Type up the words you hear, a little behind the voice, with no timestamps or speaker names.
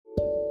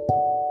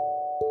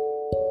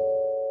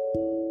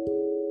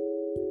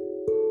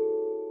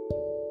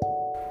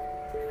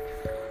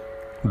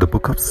The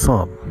book of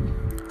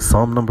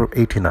Psalm number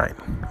 89,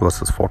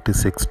 verses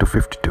 46 to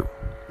 52.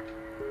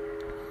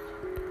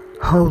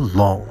 How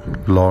long,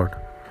 Lord,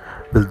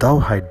 wilt thou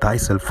hide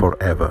thyself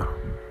forever?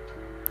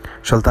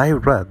 Shall thy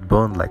wrath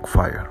burn like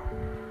fire?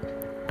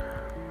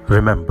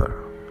 Remember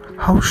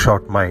how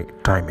short my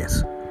time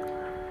is.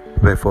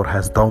 Wherefore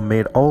hast thou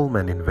made all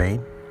men in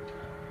vain?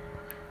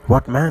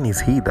 What man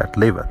is he that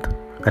liveth,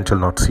 and shall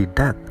not see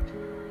death?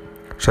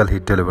 Shall he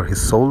deliver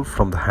his soul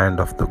from the hand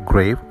of the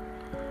grave?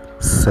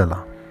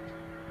 Selah.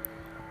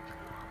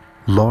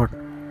 Lord,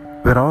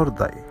 where are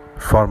thy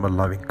former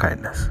loving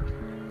kindness,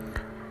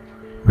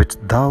 which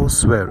thou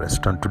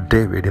swarest unto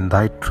David in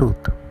thy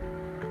truth?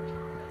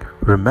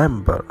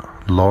 Remember,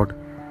 Lord,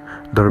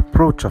 the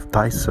reproach of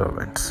thy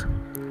servants,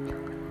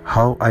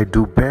 how I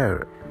do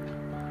bear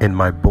in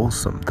my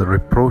bosom the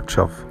reproach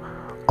of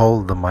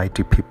all the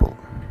mighty people,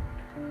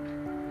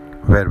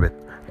 wherewith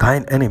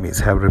thine enemies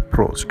have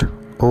reproached,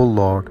 O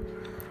Lord,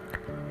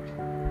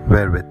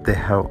 wherewith they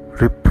have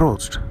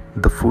reproached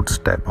the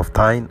footstep of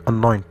thine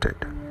anointed.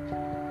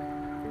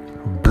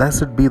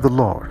 Blessed be the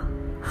Lord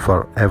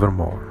for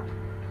evermore.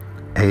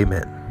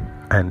 Amen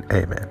and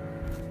amen.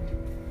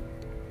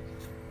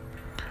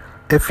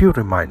 A few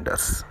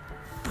reminders.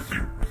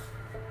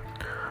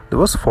 The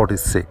verse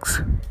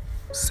 46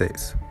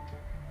 says,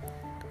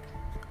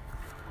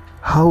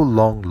 How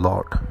long,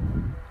 Lord,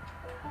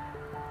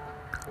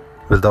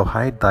 wilt thou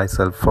hide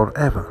thyself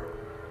forever?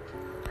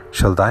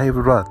 Shall thy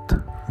wrath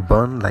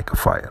burn like a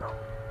fire?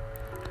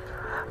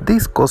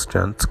 These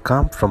questions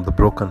come from the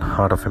broken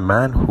heart of a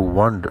man who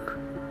wondered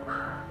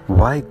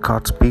why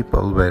God's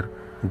people were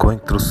going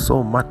through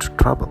so much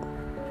trouble.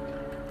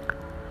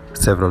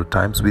 Several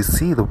times we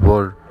see the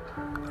word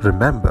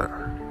remember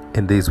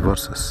in these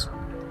verses.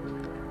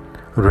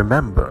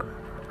 Remember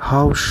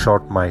how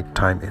short my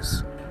time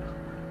is.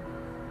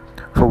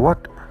 For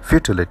what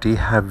futility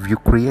have you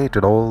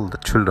created all the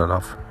children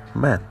of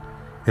men?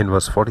 In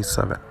verse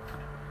 47.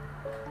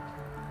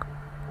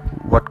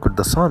 What could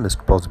the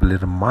psalmist possibly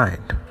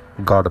remind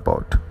God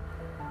about?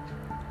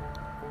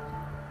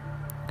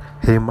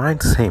 He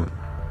reminds him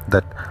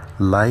that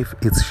life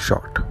is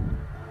short.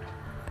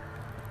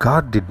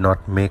 God did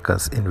not make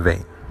us in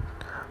vain.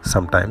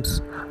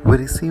 Sometimes we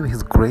receive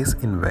His grace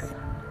in vain.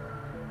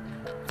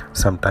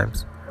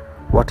 Sometimes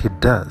what He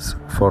does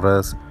for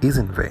us is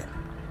in vain.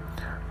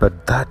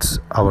 But that's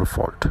our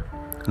fault,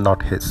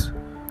 not His.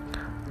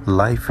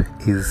 Life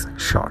is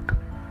short.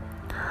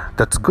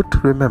 That's good to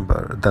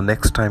remember the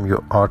next time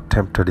you are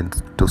tempted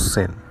into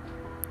sin.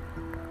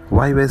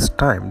 Why waste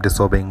time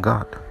disobeying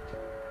God?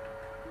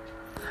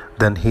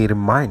 Then he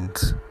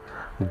reminds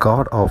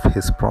God of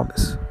his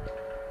promise.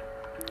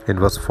 In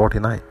verse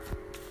 49,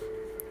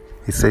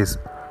 he says,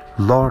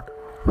 Lord,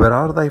 where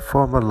are thy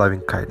former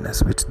loving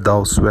kindness, which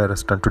thou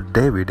swarest unto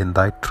David in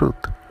thy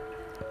truth?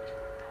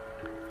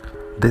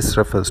 This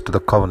refers to the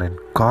covenant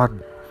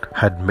God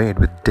had made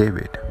with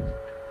David.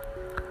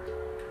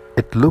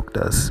 It looked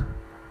as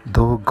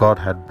though God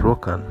had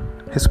broken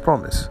his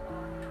promise.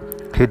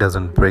 He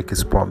doesn't break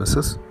his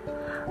promises,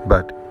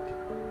 but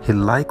he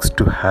likes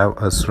to have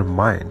us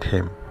remind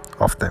him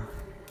of them.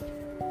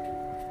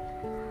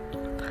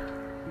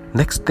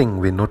 Next thing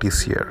we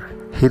notice here,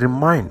 he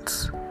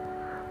reminds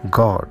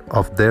God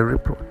of their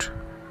reproach.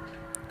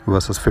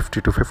 Verses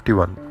 50 to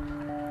 51.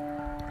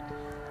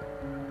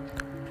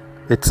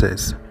 It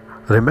says,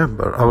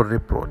 Remember our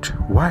reproach.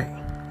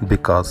 Why?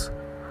 Because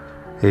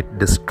it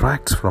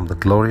distracts from the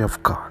glory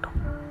of God.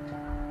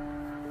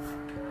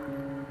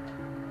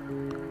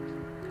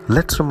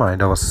 Let's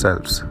remind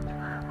ourselves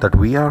that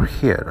we are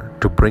here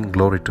to bring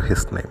glory to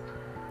His name.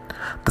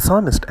 The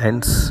psalmist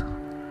ends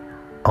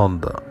on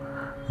the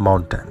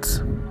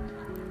mountains.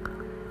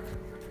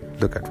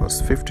 Look at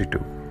verse 52.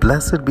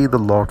 Blessed be the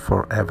Lord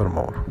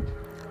forevermore.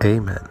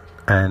 Amen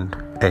and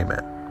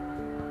amen.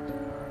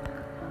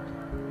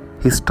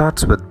 He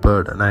starts with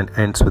burden and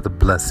ends with a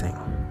blessing.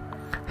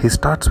 He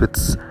starts with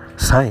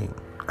sighing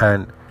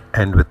and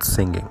ends with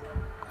singing,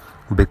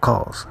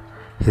 because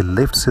he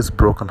lifts his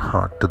broken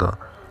heart to the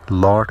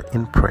Lord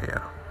in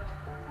prayer.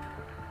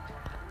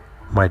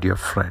 My dear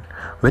friend,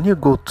 when you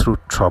go through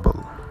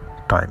trouble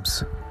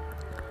times,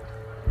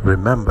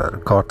 remember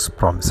God's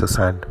promises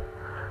and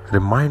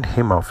remind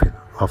Him of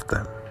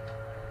them.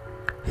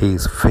 He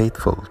is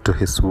faithful to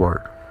His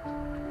word.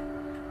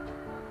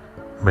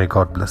 May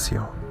God bless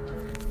you.